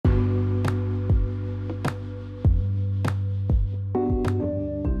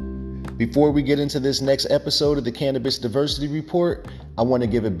Before we get into this next episode of the Cannabis Diversity Report, I want to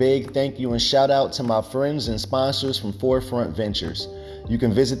give a big thank you and shout out to my friends and sponsors from Forefront Ventures. You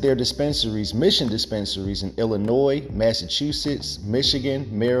can visit their dispensaries, mission dispensaries in Illinois, Massachusetts, Michigan,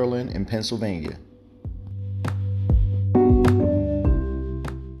 Maryland, and Pennsylvania.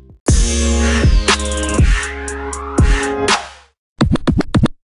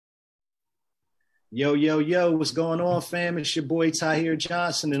 Yo, what's going on, fam? It's your boy Tahir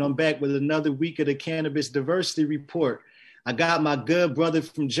Johnson, and I'm back with another week of the Cannabis Diversity Report. I got my good brother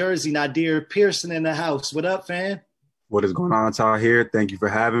from Jersey, Nadir Pearson, in the house. What up, fam? What is going on, Tahir? Thank you for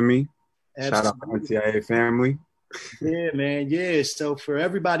having me. Absolutely. Shout out to NCIA family. Yeah, man. Yeah. So for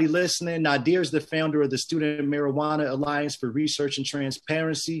everybody listening, Nadir's the founder of the Student Marijuana Alliance for Research and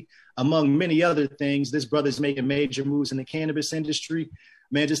Transparency, among many other things. This brother's making major moves in the cannabis industry.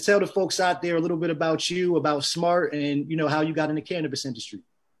 Man, just tell the folks out there a little bit about you, about Smart, and how you got in the cannabis industry.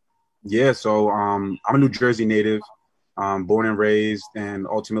 Yeah, so I'm a New Jersey native, born and raised, and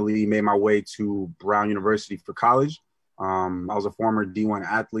ultimately made my way to Brown University for college. I was a former D1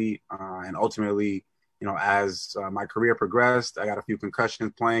 athlete, and ultimately, as my career progressed, I got a few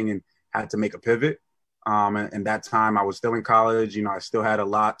concussions playing and had to make a pivot. And that time I was still in college. I still had a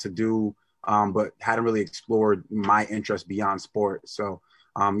lot to do, but hadn't really explored my interest beyond sport. So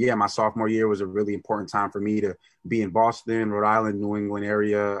my sophomore year was a really important time for me to be in Boston, Rhode Island, New England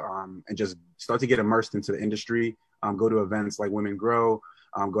area, and just start to get immersed into the industry, go to events like Women Grow,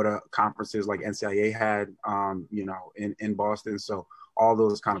 go to conferences like NCIA had, in Boston. So all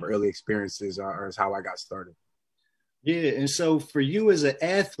those kind of early experiences is how I got started. Yeah. And so for you as an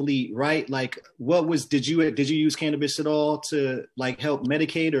athlete, right, like did you use cannabis at all to like help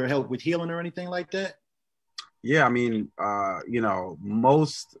medicate or help with healing or anything like that? Yeah, I mean,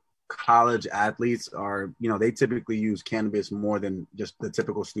 most college athletes are, they typically use cannabis more than just the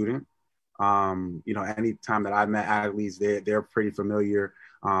typical student. Any time that I've met athletes, they're pretty familiar,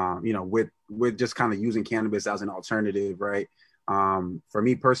 with just kind of using cannabis as an alternative, right? For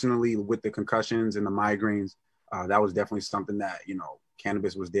me personally, with the concussions and the migraines, that was definitely something that,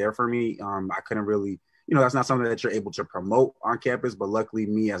 cannabis was there for me. I couldn't really, that's not something that you're able to promote on campus, but luckily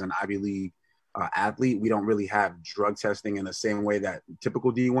me as an Ivy League athlete, we don't really have drug testing in the same way that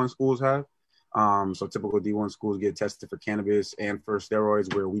typical D1 schools have. So typical D1 schools get tested for cannabis and for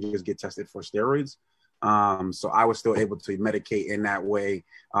steroids, where we just get tested for steroids. So I was still able to medicate in that way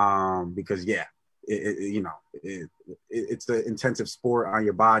because, it's an intensive sport on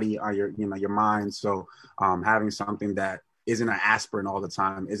your body, on your mind. So having something that isn't an aspirin all the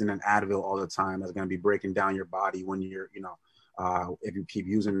time, isn't an Advil all the time, that's going to be breaking down your body when you're, if you keep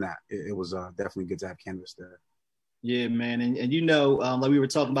using that, it was definitely good to have cannabis there. Yeah, man. And like we were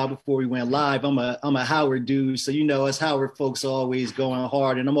talking about before we went live, I'm a Howard dude. So, us Howard folks are always going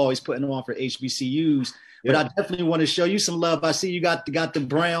hard, and I'm always putting on for HBCUs. But I definitely want to show you some love. I see you got the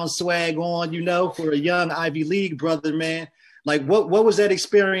brown swag on, for a young Ivy League brother, man. Like what was that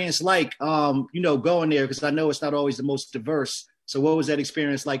experience like, going there? Because I know it's not always the most diverse. So what was that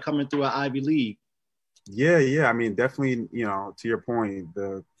experience like coming through an Ivy League? Yeah. I mean, definitely, to your point,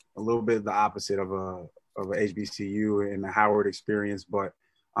 a little bit the opposite of a HBCU and the Howard experience, but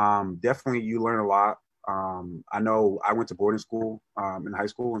definitely you learn a lot. I know I went to boarding school in high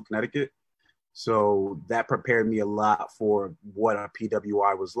school in Connecticut, so that prepared me a lot for what a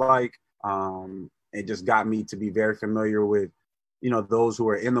PWI was like. It just got me to be very familiar with, those who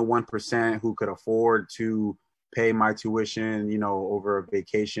are in the 1% who could afford to pay my tuition, over a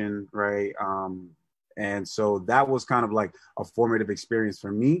vacation, right? And so that was kind of like a formative experience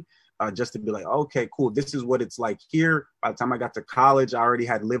for me, just to be like, okay, cool. This is what it's like here. By the time I got to college, I already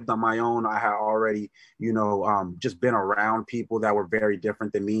had lived on my own. I had already, just been around people that were very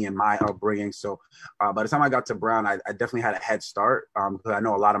different than me and my upbringing. So by the time I got to Brown, I definitely had a head start because I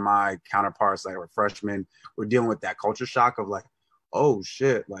know a lot of my counterparts, like were freshmen, were dealing with that culture shock of like, oh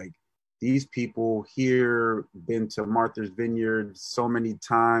shit, like these people here been to Martha's Vineyard so many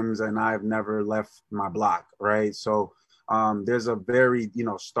times and I've never left my block, right? So there's a very,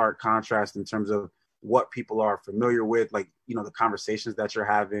 stark contrast in terms of what people are familiar with, like, the conversations that you're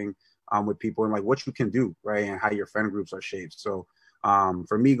having with people and like what you can do, right? And how your friend groups are shaped. So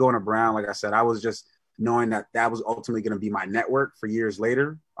for me going to Brown, like I said, I was just knowing that was ultimately going to be my network for years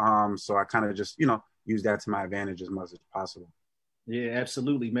later. So I kind of just, use that to my advantage as much as possible. Yeah,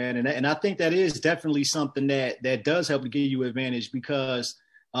 absolutely, man. And I think that is definitely something that does help to give you advantage because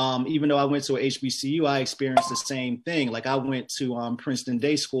even though I went to a HBCU, I experienced the same thing. Like I went to Princeton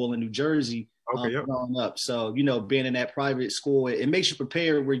Day School in New Jersey growing up. So, being in that private school, it makes you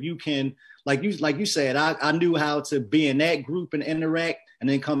prepared where you can, like you said, I knew how to be in that group and interact. and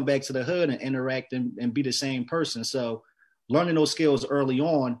then come back to the hood and interact and be the same person. So learning those skills early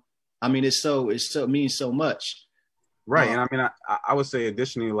on, I mean, it means so much. Right. And I mean, I would say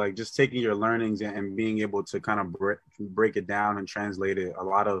additionally, like just taking your learnings and being able to kind of break it down and translate it. A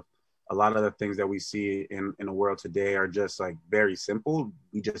lot of the things that we see in the world today are just like very simple.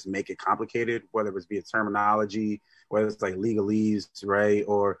 We just make it complicated, whether it's via terminology, whether it's like legalese, right?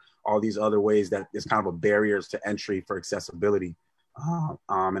 Or all these other ways that is kind of a barriers to entry for accessibility.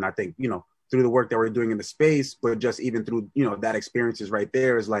 And I think, through the work that we're doing in the space, but just even through, that experiences right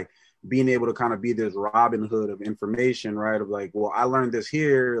there is like being able to kind of be this Robin Hood of information, right? Of like, well, I learned this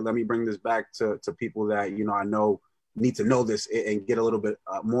here. Let me bring this back to people that, I know need to know this and get a little bit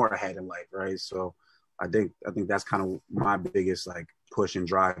more ahead in life, right? So I think that's kind of my biggest like push and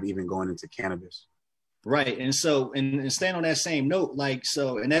drive, even going into cannabis. Right. And so, and staying on that same note, like,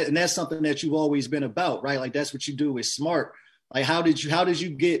 so, and that's something that you've always been about, right? Like, that's what you do is smart. Like, how'd you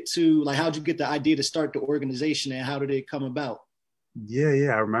get the idea to start the organization, and how did it come about?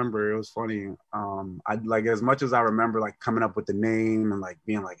 Yeah, I remember. It was funny. I like, as much as I remember like coming up with the name and like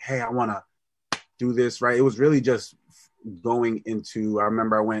being like, hey, I want to do this, right? It was really just going into, I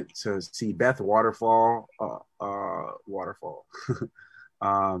remember I went to see Beth Waterfall, Beth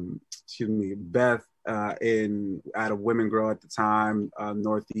out of Women Grow at the time,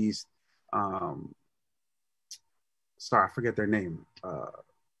 Northeast. Sorry, I forget their name.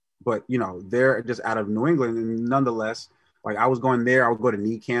 But they're just out of New England, and nonetheless, like I was going there, I would go to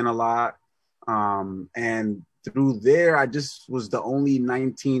NECAN a lot. And through there, I just was the only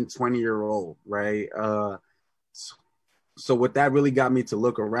 19, 20-year-old, right? So what that really got me to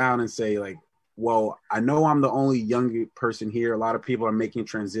look around and say like, well, I know I'm the only young person here. A lot of people are making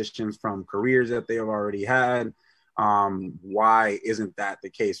transitions from careers that they have already had. Why isn't that the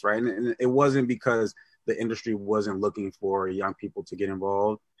case, right? And it wasn't because the industry wasn't looking for young people to get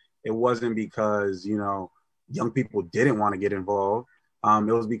involved. It wasn't because, young people didn't want to get involved.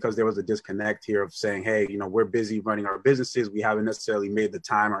 It was because there was a disconnect here of saying, hey, we're busy running our businesses. We haven't necessarily made the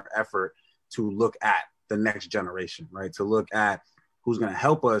time or effort to look at the next generation, right? To look at who's going to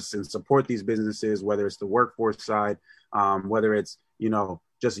help us and support these businesses, whether it's the workforce side, whether it's,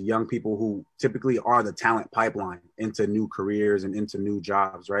 just young people who typically are the talent pipeline into new careers and into new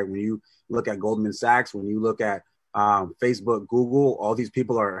jobs, right? When you look at Goldman Sachs, when you look at Facebook, Google, all these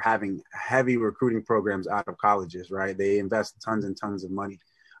people are having heavy recruiting programs out of colleges, right? They invest tons and tons of money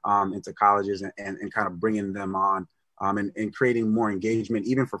into colleges and kind of bringing them on and creating more engagement,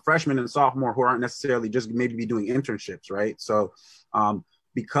 even for freshmen and sophomore who aren't necessarily just maybe be doing internships, right? So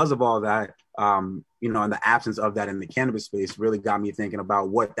because of all that, and the absence of that in the cannabis space really got me thinking about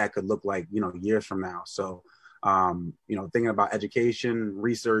what that could look like, years from now. So, thinking about education,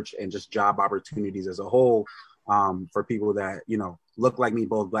 research, and just job opportunities as a whole for people that, look like me,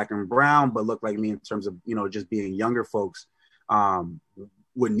 both Black and brown, but look like me in terms of, just being younger folks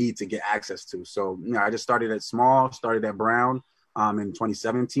would need to get access to. So, I just started at Brown in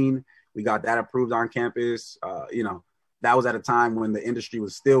 2017. We got that approved on campus. That was at a time when the industry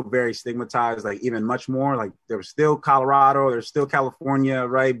was still very stigmatized, like even much more. Like there was still Colorado, there's still California,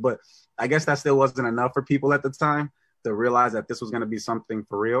 right? But I guess that still wasn't enough for people at the time to realize that this was going to be something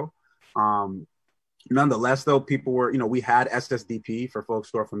for real. Nonetheless, though, people were, we had SSDP for folks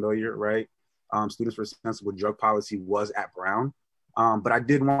who are familiar, right? Students for Responsible Drug Policy was at Brown. But I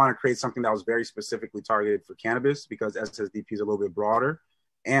did want to create something that was very specifically targeted for cannabis because SSDP is a little bit broader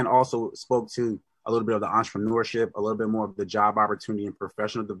and also spoke to a little bit of the entrepreneurship, a little bit more of the job opportunity and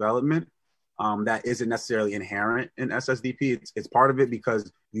professional development that isn't necessarily inherent in SSDP. It's part of it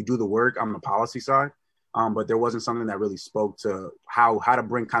because you do the work on the policy side, but there wasn't something that really spoke to how to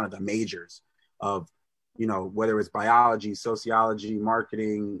bring kind of the majors of, whether it's biology, sociology,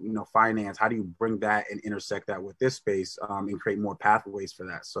 marketing, finance, how do you bring that and intersect that with this space and create more pathways for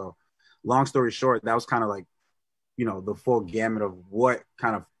that? So long story short, that was kind of like, the full gamut of what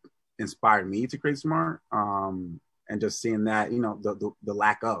kind of inspired me to create Smart and just seeing that, the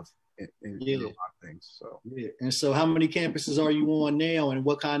lack of in a lot of things. So, yeah. And so how many campuses are you on now and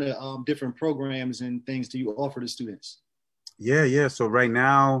what kind of different programs and things do you offer to students? Yeah. So right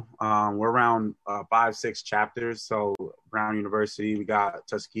now we're around 5-6 chapters. So Brown University, we got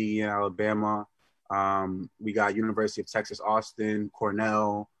Tuskegee in Alabama. We got University of Texas, Austin,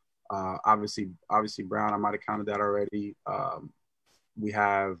 Cornell, obviously Brown. I might've counted that already. We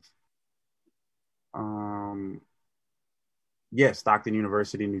have, Stockton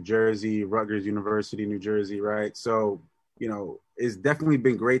University, New Jersey, Rutgers University, New Jersey, right? So, it's definitely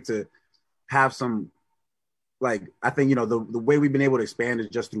been great to have some, like, I think, the way we've been able to expand is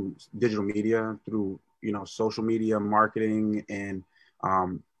just through digital media, through, social media, marketing, and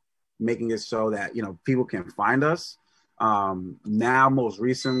making it so that, people can find us. Now, most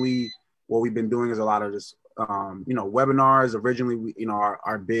recently, what we've been doing is a lot of just, webinars. Originally,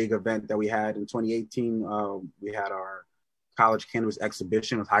 our big event that we had in 2018, we had our college cannabis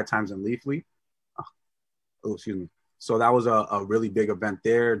exhibition with High Times and Leafly. Oh, excuse me. So that was a really big event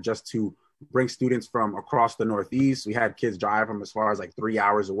there, just to bring students from across the Northeast. We had kids drive from as far as like 3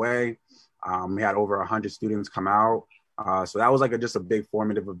 hours away. We had over 100 students come out. So that was like just a big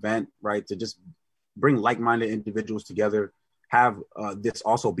formative event, right? To just bring like-minded individuals together, have this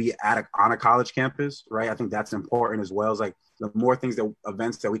also be on a college campus, right? I think that's important as well. As like the more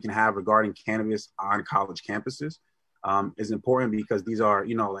events that we can have regarding cannabis on college campuses is important, because these are,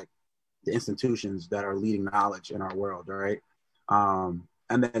 like the institutions that are leading knowledge in our world, right? And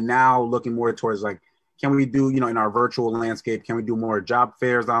then now looking more towards like, can we do, in our virtual landscape, can we do more job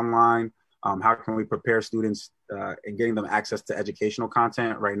fairs online? How can we prepare students and getting them access to educational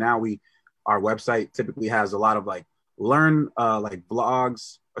content? Right now, our website typically has a lot of like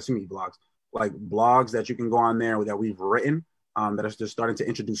blogs that you can go on there that we've written that are just starting to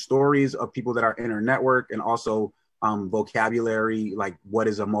introduce stories of people that are in our network, and also vocabulary, like what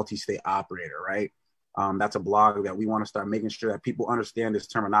is a multi-state operator, right? That's a blog that we want to start making sure that people understand this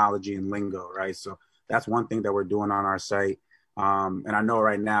terminology and lingo, right? So that's one thing that we're doing on our site. And I know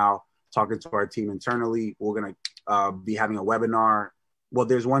right now, talking to our team internally, we're going to be having a webinar. Well,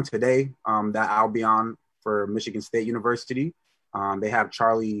 there's one today that I'll be on for Michigan State University. They have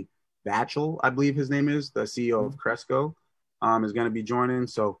Charlie Batchel, I believe his name is, the CEO of Cresco, is going to be joining.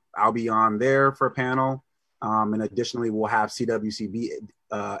 So I'll be on there for a panel. And additionally, we'll have CWCB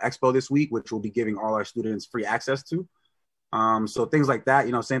Expo this week, which we'll be giving all our students free access to. So things like that,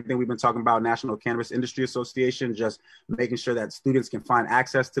 same thing we've been talking about, National Cannabis Industry Association, just making sure that students can find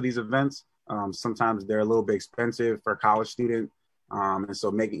access to these events. Sometimes they're a little bit expensive for a college student. And so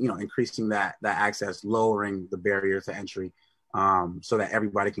increasing that access, lowering the barrier to entry, so that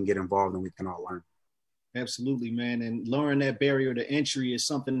everybody can get involved and we can all learn. Absolutely, man. And lowering that barrier to entry is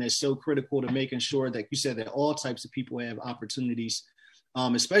something that's so critical to making sure that you said that all types of people have opportunities,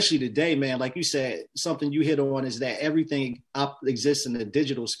 especially today, man. Like you said, something you hit on is that everything exists in the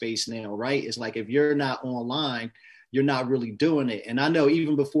digital space now, right? It's like if you're not online, you're not really doing it. And I know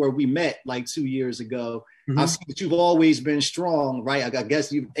even before we met like 2 years ago, I see that you've always been strong, right? I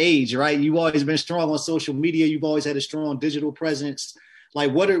guess you've aged, right? You've always been strong on social media. You've always had a strong digital presence.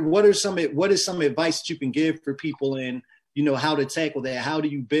 Like what is some advice that you can give for people in, how to tackle that? How do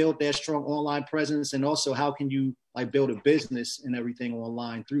you build that strong online presence? And also how can you like build a business and everything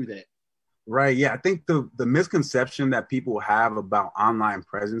online through that? Right. Yeah. I think the misconception that people have about online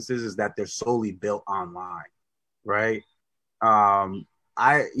presences is that they're solely built online. Right. That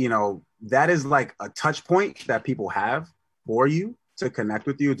is like a touch point that people have for you to connect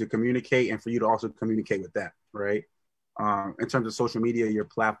with you, to communicate, and for you to also communicate with them. Right. In terms of social media, your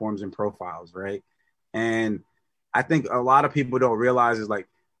platforms and profiles, right? And I think a lot of people don't realize is like,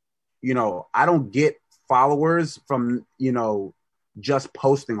 I don't get followers from, just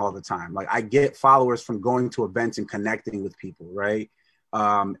posting all the time. Like I get followers from going to events and connecting with people, right?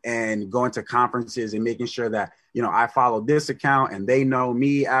 And going to conferences and making sure that, I follow this account and they know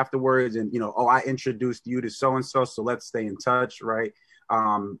me afterwards. And, I introduced you to so-and-so, so let's stay in touch, right?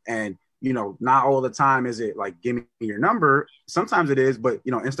 And not all the time is it like, give me your number. Sometimes it is, but,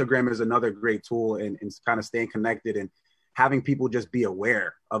 Instagram is another great tool and kind of staying connected and having people just be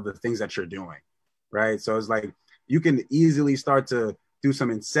aware of the things that you're doing, right? So it's like, you can easily start to do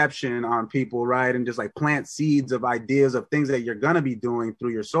some inception on people, right? And just like plant seeds of ideas of things that you're going to be doing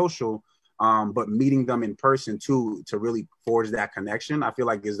through your social, but meeting them in person too, to really forge that connection, I feel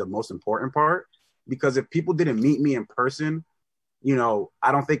like is the most important part. Because if people didn't meet me in person,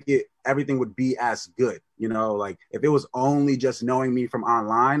 I don't think everything would be as good. Like if it was only just knowing me from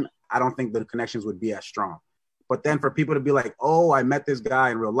online, I don't think the connections would be as strong. But then for people to be like, oh, I met this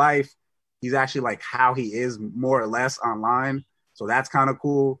guy in real life, he's actually like how he is more or less online. So that's kind of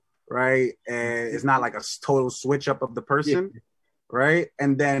cool, right? And it's not like a total switch up of the person, right?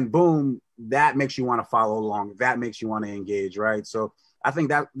 And then boom, that makes you want to follow along. That makes you want to engage, right? So I think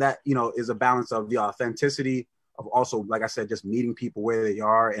that is a balance of the authenticity of also, like I said, just meeting people where they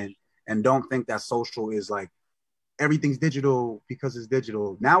are, and don't think that social is like everything's digital because it's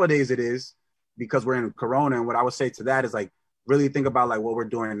digital. Nowadays it is, because we're in Corona. And what I would say to that is like, really think about like what we're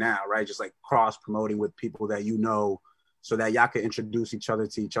doing now, right? Just like cross promoting with people that so that y'all can introduce each other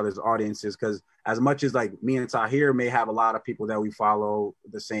to each other's audiences. Because as much as like me and Tahir may have a lot of people that we follow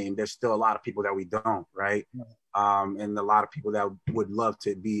the same, there's still a lot of people that we don't, right? And a lot of people that would love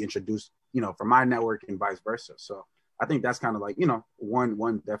to be introduced, from my network and vice versa. So I think that's kind of like, you know, one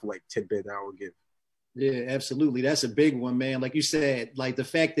definitely like tidbit that I would give. Yeah, absolutely. That's a big one, man. Like you said, like the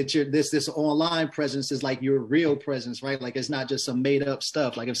fact that you're this online presence is like your real presence, right? Like it's not just some made up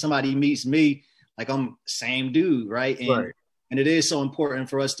stuff. Like if somebody meets me, like I'm same dude, right? Right. And it is so important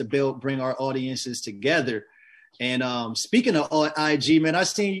for us to bring our audiences together. And speaking of IG, man, I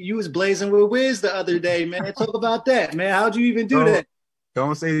seen you was blazing with Wiz the other day, man. Talk about that, man. How'd you even do that?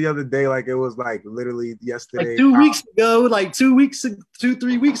 Don't say the other day like it was like literally yesterday. Like 2 weeks ago, like 3 weeks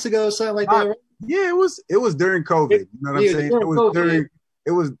ago, something like that, right? Yeah, it was during COVID. You know what I'm saying?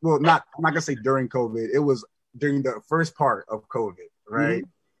 I'm not gonna say during COVID. It was during the first part of COVID, right?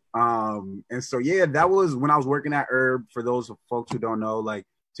 And so yeah, that was when I was working at Herb. For those folks who don't know, like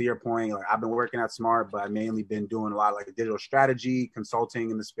to your point, like I've been working at Smart, but I've mainly been doing a lot of like digital strategy, consulting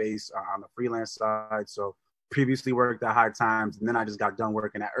in the space on the freelance side. So previously worked at High Times, and then I just got done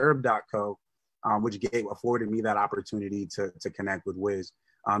working at Herb.co, which afforded me that opportunity to connect with Wiz,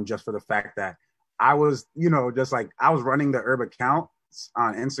 just for the fact that I was, you know, just like I was running the Herb account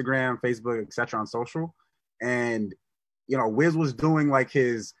on Instagram, Facebook, etc. on social. And, you know, Wiz was doing like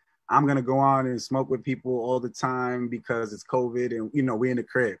his, I'm going to go on and smoke with people all the time because it's COVID and, you know, we in the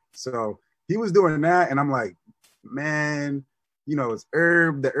crib. So he was doing that. And I'm like, man, you know, it's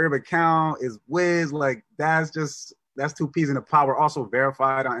Herb, the Herb account is Wiz. Like that's two peas in the pod. We're also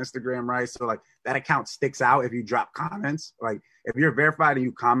verified on Instagram, right? So like that account sticks out if you drop comments. Like if you're verified and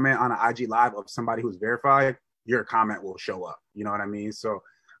you comment on an IG live of somebody who's verified, your comment will show up. You know what I mean? So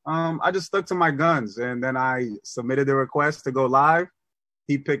I just stuck to my guns, and then I submitted the request to go live.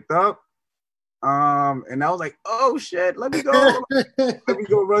 He picked up. And I was like, oh shit, let me go. Let me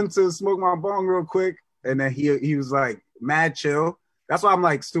go run to smoke my bong real quick. And then he was like mad chill. That's why I'm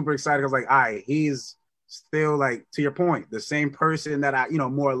like super excited. I was like, all right, he's still like, to your point, the same person that I, you know,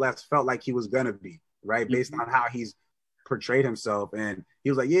 more or less felt like he was gonna be, right? Based on how he's portrayed himself. And he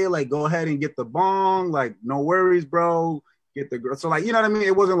was like, yeah, like go ahead and get the bong, like no worries, bro. Get the girl. So like, you know what I mean?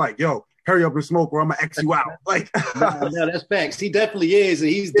 It wasn't like, yo, hurry up and smoke or I'm gonna X you out. Like no, that's facts. He definitely is, and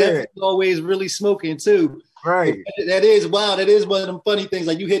he's definitely always really smoking too. Right. That is wild. That is one of them funny things.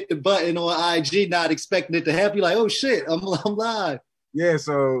 Like you hit the button on IG, not expecting it to happen. You're like, oh shit, I'm live. Yeah,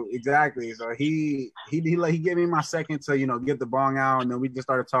 so exactly. So he gave me my second to, you know, get the bong out, and then we just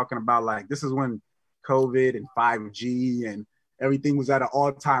started talking about like this is when COVID and 5G and everything was at an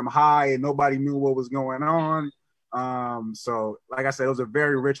all-time high and nobody knew what was going on. So like I said, it was a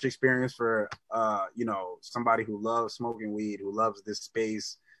very rich experience for you know, somebody who loves smoking weed, who loves this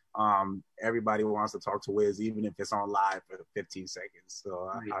space. Everybody wants to talk to Wiz, even if it's on live for 15 seconds. So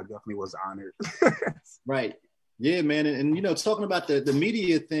I definitely was honored. Right. Yeah, man. And you know, talking about the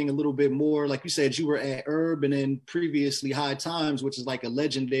media thing a little bit more, like you said, you were at Herb and then previously High Times, which is like a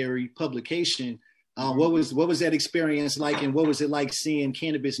legendary publication. What was that experience like, and what was it like seeing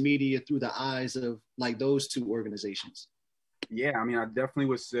cannabis media through the eyes of like those two organizations? Yeah, I mean, I definitely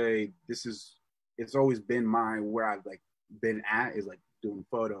would say it's always been where I've like been at is like doing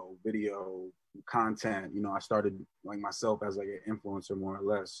photo, video, content. You know, I started like myself as like an influencer more or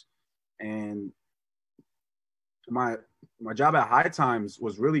less. And my job at High Times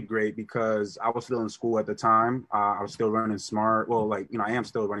was really great because I was still in school at the time. I was still running Smart. Well, like, you know, I am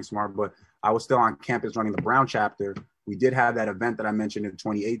still running Smart, but I was still on campus running the Brown chapter. We did have that event that I mentioned in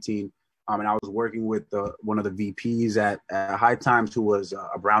 2018. And I was working with one of the VPs at High Times who was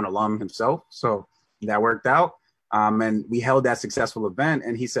a Brown alum himself. So that worked out. And we held that successful event.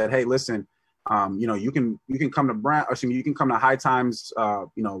 And he said, hey, listen, you know, you can come to Brown, or you can come to High Times,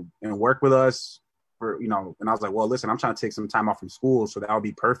 you know, and work with us. You know, and I was like, well, listen, I'm trying to take some time off from school, so that would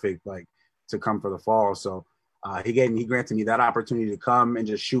be perfect, like, to come for the fall. So he granted me that opportunity to come and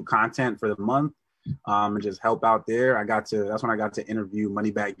just shoot content for the month, and just help out there. That's when I got to interview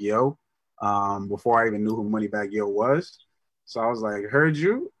Moneybag Yo, before I even knew who Moneybag Yo was. So I was like, heard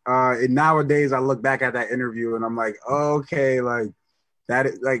you. And nowadays I look back at that interview and I'm like, okay, like that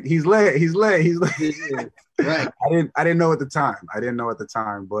is like he's lit. Right. I didn't know at the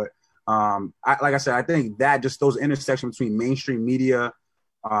time, but like I said, I think that just those intersections between mainstream media,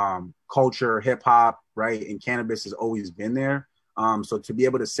 culture, hip hop, right, and cannabis has always been there. So to be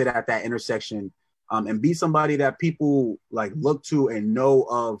able to sit at that intersection, and be somebody that people like look to and know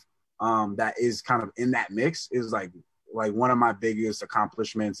of, that is kind of in that mix is like one of my biggest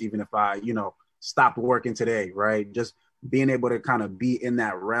accomplishments. Even if I, you know, stopped working today, right, just being able to kind of be in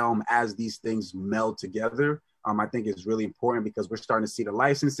that realm as these things meld together. I think it's really important because we're starting to see the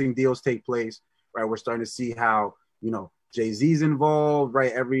licensing deals take place, right? We're starting to see how, you know, Jay-Z's involved,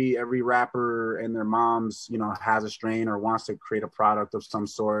 right? Every rapper and their moms, you know, has a strain or wants to create a product of some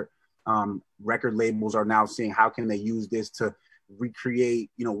sort. Record labels are now seeing how can they use this to recreate,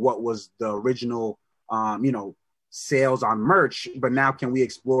 what was the original, sales on merch, but now can we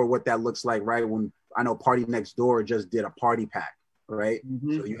explore what that looks like, right? When I know Party Next Door just did a party pack, right?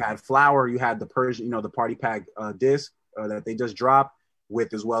 Mm-hmm. So you had flour, you had the Persian, the party pack disc that they just dropped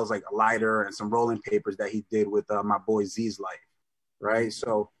with, as well as like a lighter and some rolling papers that he did with my boy Z's Life, right?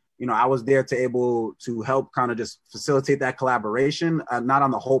 So, I was there to able to help kind of just facilitate that collaboration, not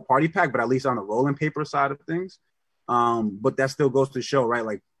on the whole party pack, but at least on the rolling paper side of things. But that still goes to show, right,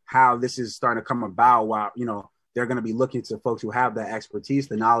 like how this is starting to come about while, they're going to be looking to folks who have that expertise,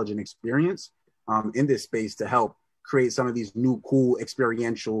 the knowledge and experience in this space to help create some of these new, cool,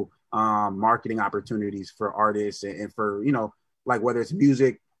 experiential marketing opportunities for artists and for, like whether it's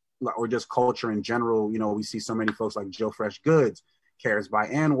music or just culture in general. We see so many folks like Joe Fresh Goods, Cares by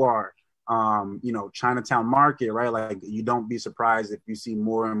Anwar, Chinatown Market, right? Like you don't be surprised if you see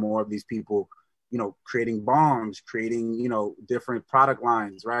more and more of these people, creating bongs, creating, different product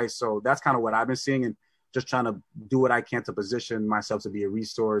lines, right? So that's kind of what I've been seeing, and just trying to do what I can to position myself to be a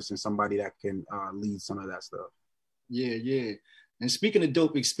resource and somebody that can lead some of that stuff. Yeah. And speaking of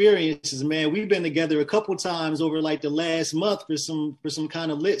dope experiences, man, we've been together a couple times over like the last month for some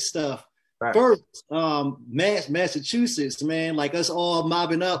kind of lit stuff. Right. First, Massachusetts, man, like us all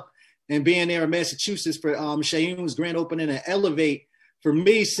mobbing up and being there in Massachusetts for Shayoon's grand opening and Elevate. For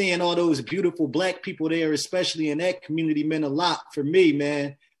me, seeing all those beautiful Black people there, especially in that community, meant a lot for me,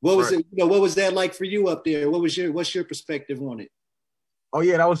 man. What was it? What was that like for you up there? What's your perspective on it? Oh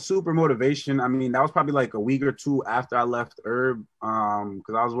yeah, that was super motivation. I mean, that was probably like a week or two after I left Herb,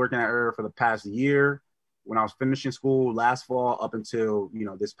 because I was working at Herb for the past year when I was finishing school last fall up until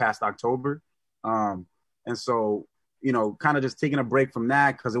this past October, and so kind of just taking a break from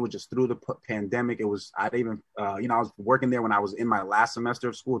that because it was just through the pandemic. It was I was working there when I was in my last semester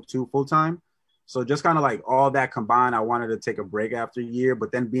of school too, full time. So just kind of like all that combined, I wanted to take a break after a year,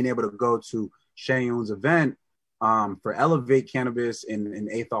 but then being able to go to Shayoon's event for Elevate Cannabis in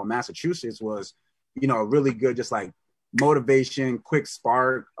Athol, Massachusetts was, really good, just like motivation, quick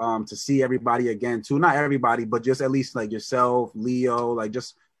spark to see everybody again too. Not everybody, but just at least like yourself, Leo, like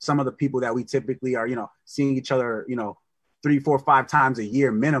just some of the people that we typically are, seeing each other, 3, 4, 5 times a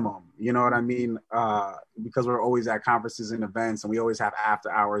year minimum, you know what I mean? Because we're always at conferences and events and we always have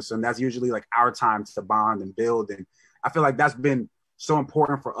after hours. So that's usually like our time to bond and build. And I feel like that's been so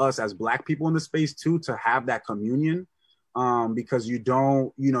important for us as Black people in the space too, to have that communion because you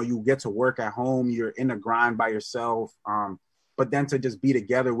don't, you get to work at home, you're in the grind by yourself. But then to just be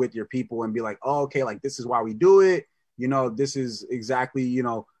together with your people and be like, oh, okay, like this is why we do it. This is exactly,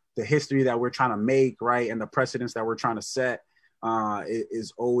 the history that we're trying to make, right? And the precedents that we're trying to set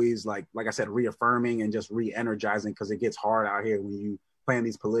is always like I said, reaffirming and just re-energizing because it gets hard out here when you playing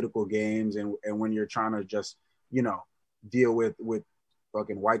these political games and when you're trying to just, deal with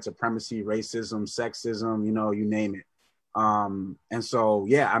fucking white supremacy, racism, sexism, you name it. And so,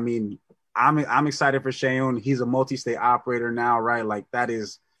 yeah, I mean, I'm excited for Shayoon. He's a multi-state operator now, right? Like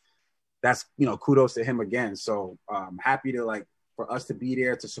that's, kudos to him again. So happy to for us to be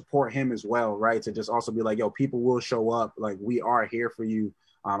there to support him as well, right? To just also be like, yo, people will show up. Like we are here for you.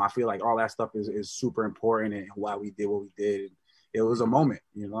 I feel like all that stuff is super important and why we did what we did. It was a moment,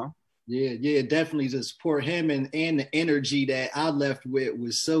 Yeah, definitely to support him and the energy that I left with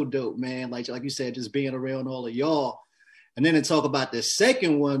was so dope, man. Like you said, just being around all of y'all. And then to talk about the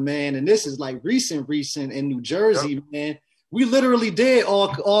second one, man, and this is like recent in New Jersey, yep. Man. We literally did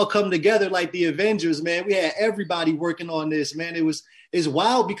all come together like the Avengers, man. We had everybody working on this, man. It's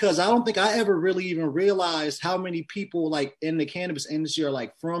wild because I don't think I ever really even realized how many people like in the cannabis industry are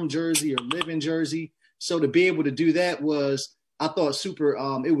like from Jersey or live in Jersey. So to be able to do that was, I thought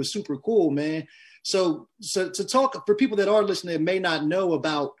it was super cool, man. So to talk for people that are listening that may not know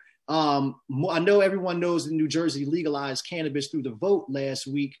about, I know everyone knows that New Jersey legalized cannabis through the vote last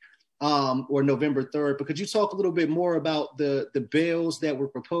week. Or November 3rd, but could you talk a little bit more about the bills that were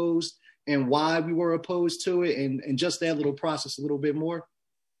proposed and why we were opposed to it and just that little process a little bit more?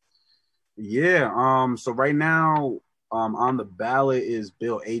 Yeah. So right now on the ballot is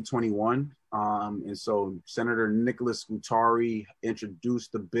Bill 821. And so Senator Nicholas Scutari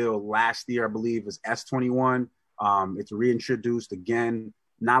introduced the bill last year, I believe, as S21. It's reintroduced again.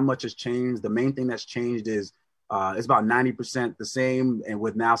 Not much has changed. The main thing that's changed is it's about 90% the same, and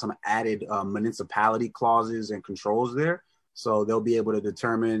with now some added municipality clauses and controls there. So they'll be able to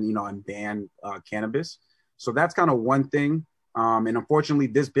determine, and ban cannabis. So that's kind of one thing. And unfortunately,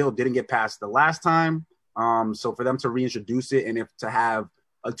 this bill didn't get passed the last time. So for them to reintroduce it and to have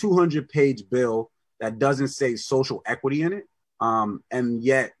a 200-page bill that doesn't say social equity in it, And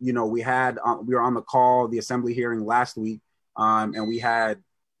yet, we were on the call, the assembly hearing last week, and we had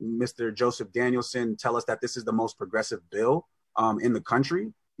Mr. Joseph Danielson tell us that this is the most progressive bill in the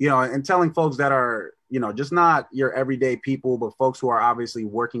country, and telling folks that are, just not your everyday people, but folks who are obviously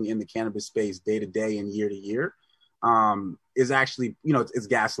working in the cannabis space day to day and year to year, is actually, it's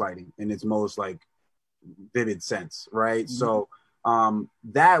gaslighting in its most like vivid sense, right? Mm-hmm. So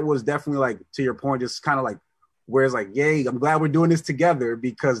that was definitely, like, to your point, just kind of like, where it's like, yay, I'm glad we're doing this together,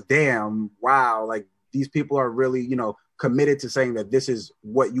 because damn, wow, like, these people are really, committed to saying that this is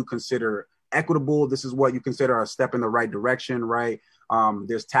what you consider equitable. This is what you consider a step in the right direction, right?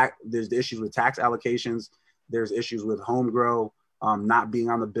 There's the issues with tax allocations. There's issues with home grow not being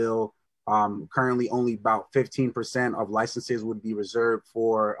on the bill. Currently, only about 15% of licenses would be reserved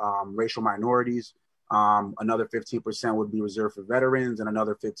for racial minorities. Another 15% would be reserved for veterans, and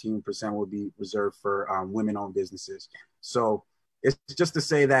another 15% would be reserved for women-owned businesses. So it's just to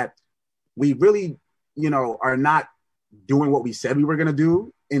say that we really, are not doing what we said we were going to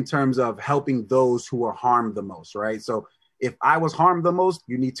do in terms of helping those who are harmed the most, right? So if I was harmed the most,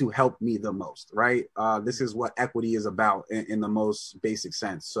 you need to help me the most, right? This is what equity is about in the most basic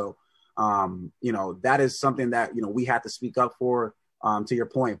sense. So, that is something that, we had to speak up for, to your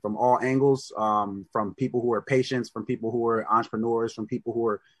point, from all angles, from people who are patients, from people who are entrepreneurs, from people who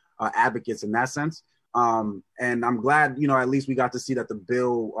are advocates in that sense. And I'm glad, at least we got to see that the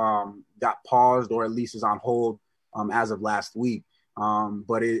bill got paused, or at least is on hold as of last week.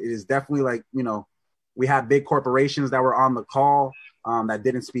 But it is definitely like, we had big corporations that were on the call that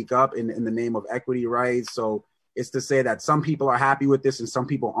didn't speak up in the name of equity, right? So it's to say that some people are happy with this and some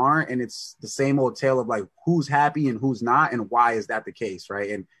people aren't. And it's the same old tale of like, who's happy and who's not, and why is that the case, right?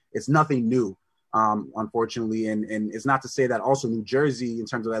 And it's nothing new, unfortunately. And it's not to say that also New Jersey, in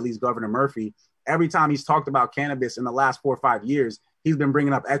terms of at least Governor Murphy, every time he's talked about cannabis in the last 4 or 5 years, he's been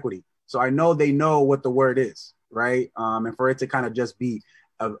bringing up equity. So I know they know what the word is, right? And for it to kind of just be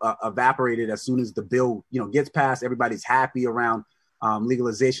evaporated as soon as the bill, gets passed, everybody's happy around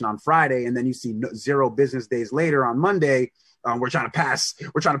legalization on Friday, and then you see 0 business days later on Monday, we're trying to pass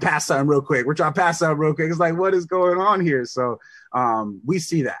something real quick. It's like, what is going on here? So we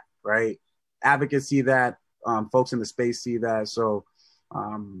see that, right? Advocates see that, folks in the space see that. So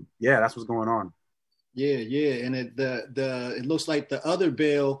that's what's going on. Yeah, and it looks like the other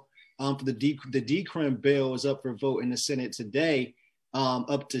bill, for the decrim bill, is up for vote in the Senate today,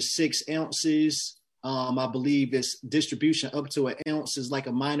 up to 6 ounces. I believe it's distribution up to 1 ounce is like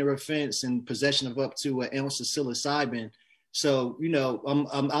a minor offense, and possession of up to 1 ounce of psilocybin. So,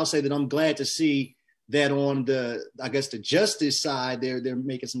 I'll say that I'm glad to see that on the justice side, they're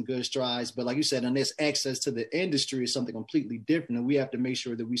making some good strides. But like you said, on this access to the industry is something completely different. And we have to make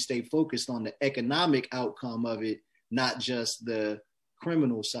sure that we stay focused on the economic outcome of it, not just the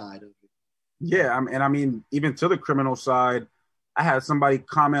criminal side of it. Yeah. And I mean, even to the criminal side, I had somebody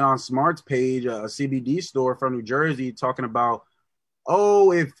comment on Smart's page, a CBD store from New Jersey, talking about,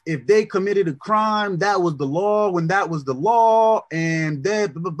 oh, if they committed a crime, that was the law when that was the law, and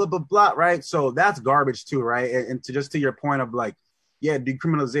then blah, blah, blah, blah, right? So that's garbage too, right? And to your point of like, yeah,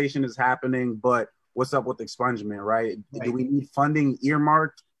 decriminalization is happening, but what's up with expungement, right? Do we need funding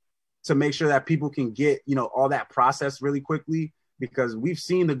earmarked to make sure that people can get, all that process really quickly? Because we've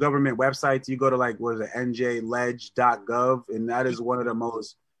seen the government websites. You go to njledge.gov, and that is one of the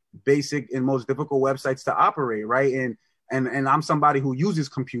most basic and most difficult websites to operate, right? And I'm somebody who uses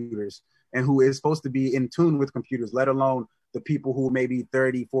computers and who is supposed to be in tune with computers, let alone the people who may be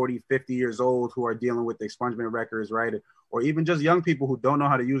 30, 40, 50 years old who are dealing with the expungement records, right? Or even just young people who don't know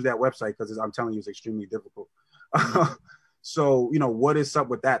how to use that website, because I'm telling you, it's extremely difficult. So, what is up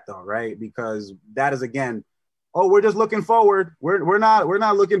with that though, right? Because that is, again, oh, we're just looking forward. We're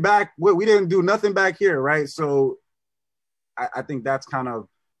not looking back. We didn't do nothing back here, right? So I think that's kind of,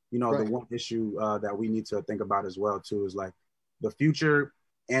 the one issue that we need to think about as well too, is like the future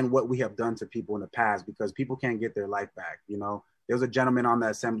and what we have done to people in the past, because people can't get their life back. There was a gentleman on the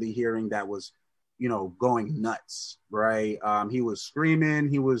assembly hearing that was, going nuts, right? He was screaming.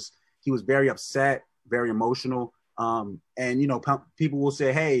 He was very upset, very emotional. And people will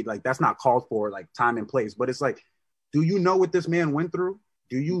say, hey, like, that's not called for, like, time and place. But it's like, do you know what this man went through?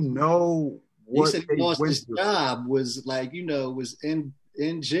 Do you know what he said he lost his job, was like, was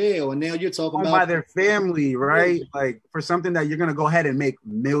in jail, and now you're talking about by their family, right? Like, for something that you're gonna go ahead and make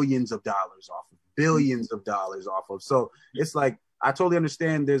millions of dollars off of, billions of dollars off of. So it's like, I totally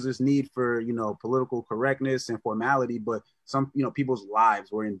understand there's this need for, political correctness and formality, but some, people's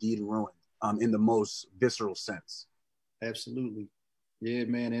lives were indeed ruined in the most visceral sense. Absolutely. Yeah,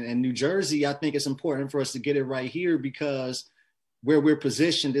 man. And New Jersey, I think it's important for us to get it right here, because, where we're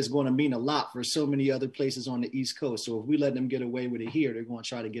positioned is going to mean a lot for so many other places on the East Coast. So if we let them get away with it here, they're going to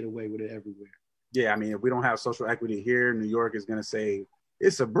try to get away with it everywhere. Yeah, I mean, if we don't have social equity here, New York is going to say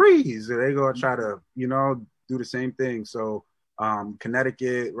it's a breeze. They're going to try to, do the same thing. So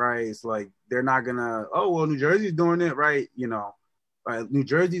Connecticut, right? It's like they're not going to, oh, well, New Jersey's doing it, right? New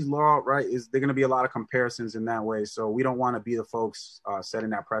Jersey's law, right, is there going to be a lot of comparisons in that way. So we don't want to be the folks setting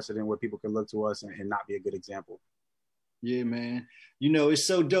that precedent where people can look to us and not be a good example. Yeah, man. It's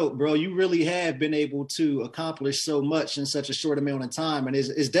so dope, bro. You really have been able to accomplish so much in such a short amount of time. And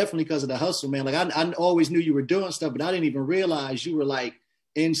it's definitely because of the hustle, man. Like I always knew you were doing stuff, but I didn't even realize you were like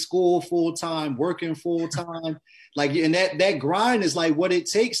in school full time, working full time. Like, and that grind is like what it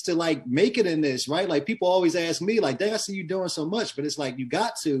takes to like make it in this, right? Like people always ask me like, dang, I see you doing so much, but it's like, you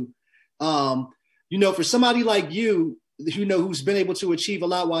got to, for somebody like you, who's been able to achieve a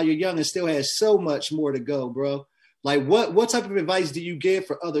lot while you're young and still has so much more to go, bro. Like what type of advice do you give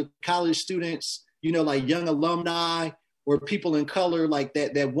for other college students, like young alumni or people in color like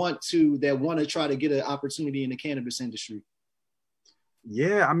that want to try to get an opportunity in the cannabis industry?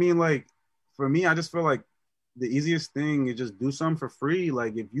 Yeah, I mean, like for me, I just feel like the easiest thing is just do something for free.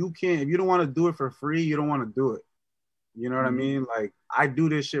 Like if you don't want to do it for free, you don't want to do it. You know what I mean? Like I do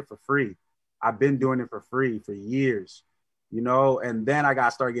this shit for free. I've been doing it for free for years, and then I got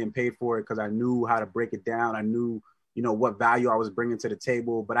to start getting paid for it because I knew how to break it down. I knew what value I was bringing to the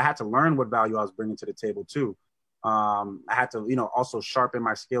table, but I had to learn what value I was bringing to the table too. I had to, also sharpen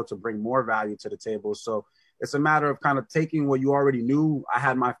my skill to bring more value to the table. So it's a matter of kind of taking what you already knew. I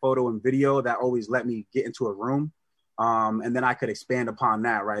had my photo and video that always let me get into a room. And then I could expand upon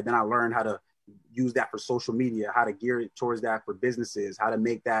that, right? Then I learned how to use that for social media, how to gear it towards that for businesses, how to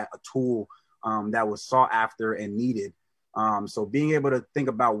make that a tool that was sought after and needed. So being able to think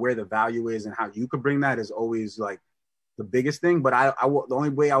about where the value is and how you could bring that is always like the biggest thing. But the only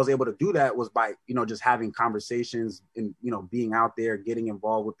way I was able to do that was by, just having conversations and, being out there, getting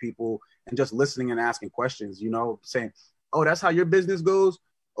involved with people and just listening and asking questions, saying, oh, that's how your business goes.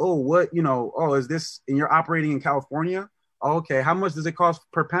 Oh, what, is this, and you're operating in California? Oh, okay. How much does it cost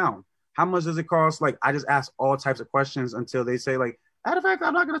per pound? How much does it cost? Like, I just ask all types of questions until they say like, matter of fact,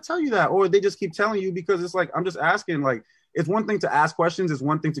 I'm not going to tell you that. Or they just keep telling you because it's like, I'm just asking. Like, it's one thing to ask questions. It's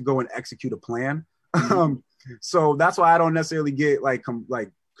one thing to go and execute a plan. So that's why I don't necessarily get like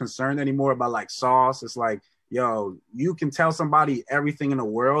concerned anymore about like sauce. It's like, yo, you can tell somebody everything in the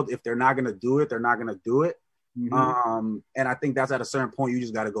world. If they're not going to do it, they're not going to do it. And I think that's at a certain point, you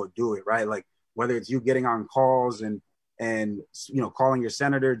just got to go do it. Right. Like whether it's you getting on calls and, calling your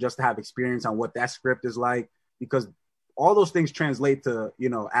senator just to have experience on what that script is like, because all those things translate to,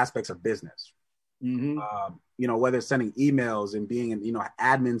 aspects of business, whether it's sending emails and being in,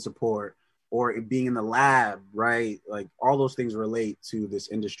 admin support, or being in the lab, right? Like all those things relate to this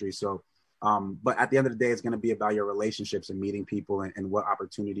industry. So, but at the end of the day, it's going to be about your relationships and meeting people and what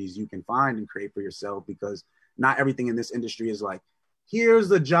opportunities you can find and create for yourself, because not everything in this industry is like, here's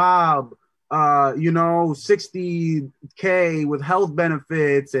the job, 60K with health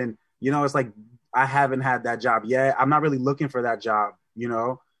benefits. And, it's like, I haven't had that job yet. I'm not really looking for that job,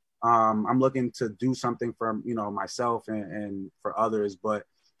 I'm looking to do something for, myself and for others, but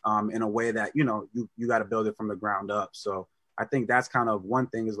in a way that, you got to build it from the ground up. So I think that's kind of one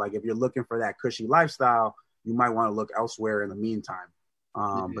thing is like, if you're looking for that cushy lifestyle, you might want to look elsewhere in the meantime.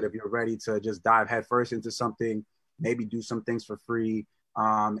 But if you're ready to just dive headfirst into something, maybe do some things for free,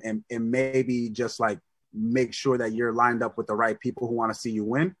 and maybe just like make sure that you're lined up with the right people who want to see you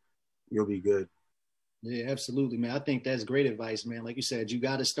win, you'll be good. Yeah, absolutely, man. I think that's great advice, man. Like you said, you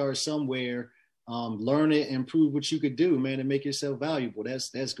got to start somewhere. Learn it and prove what you could do, man, and make yourself valuable.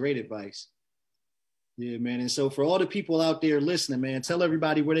 That's great advice. Yeah, man. And so for all the people out there listening, man, tell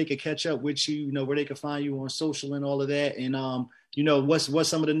everybody where they could catch up with you, where they could find you on social and all of that. And, what's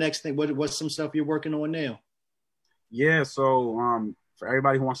some of the next thing, what's some stuff you're working on now? Yeah. So, for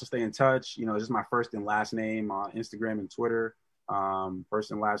everybody who wants to stay in touch, this is my first and last name on Instagram and Twitter,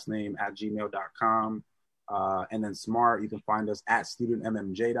 first and last name @gmail.com. And then smart, you can find us at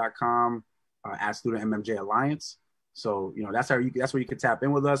studentmmj.com. At Student MMJ Alliance. So, that's where you can tap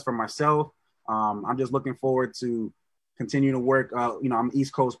in with us. For myself, I'm just looking forward to continue to work. I'm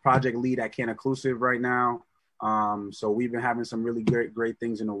East Coast project lead at Can Inclusive right now. So we've been having some really great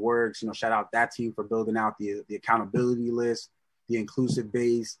things in the works. Shout out that team for building out the accountability list, the inclusive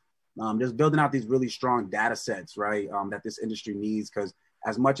base, just building out these really strong data sets, right? That this industry needs, because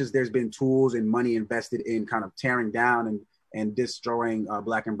as much as there's been tools and money invested in kind of tearing down and destroying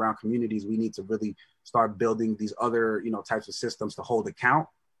Black and brown communities, we need to really start building these other, types of systems to hold account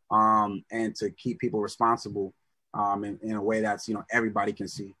and to keep people responsible. in a way that's, everybody can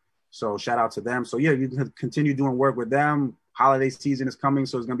see. So shout out to them. So yeah, you can continue doing work with them. Holiday season is coming,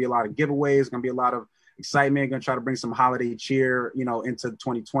 so there's going to be a lot of giveaways. There's going to be a lot of excitement. Going to try to bring some holiday cheer, into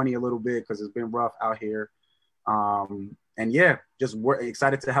 2020 a little bit, because it's been rough out here. And yeah, just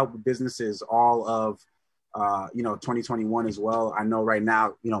excited to help with businesses all of 2021 as well. I know right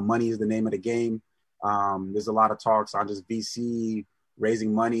now, money is the name of the game. There's a lot of talks on just VC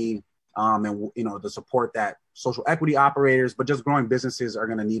raising money, and the support that social equity operators, but just growing businesses are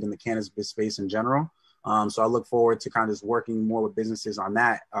going to need in the cannabis space in general. So I look forward to kind of just working more with businesses on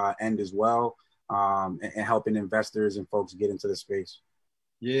that end as well, and helping investors and folks get into the space.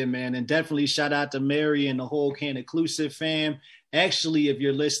 Yeah, man. And definitely shout out to Mary and the whole Can Inclusive fam. Actually, if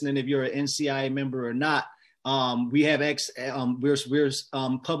you're listening, if you're an NCIA member or not, we have we're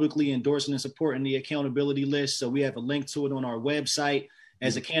publicly endorsing and supporting the accountability list. So we have a link to it on our website.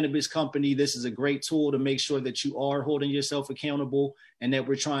 As a cannabis company, this is a great tool to make sure that you are holding yourself accountable and that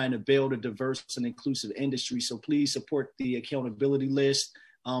we're trying to build a diverse and inclusive industry. So please support the accountability list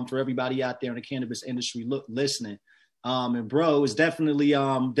for everybody out there in the cannabis industry listening. And bro, it's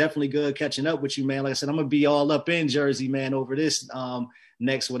definitely good catching up with you, man. Like I said, I'm gonna be all up in Jersey, man, over this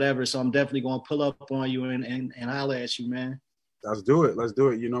next whatever. So I'm definitely gonna pull up on you and holler at you, man. Let's do it.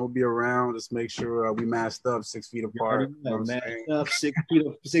 We'll be around. Just make sure we masked up 6 feet apart. Masked up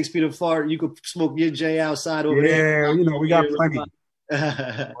 6 feet apart. You could smoke your J outside over there. Yeah, we got plenty.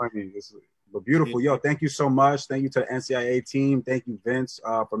 But beautiful. Yo, thank you so much. Thank you to the NCIA team. Thank you, Vince,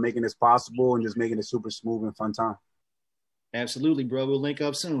 for making this possible and just making it super smooth and fun time. Absolutely, bro. We'll link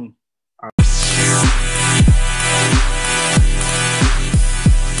up soon.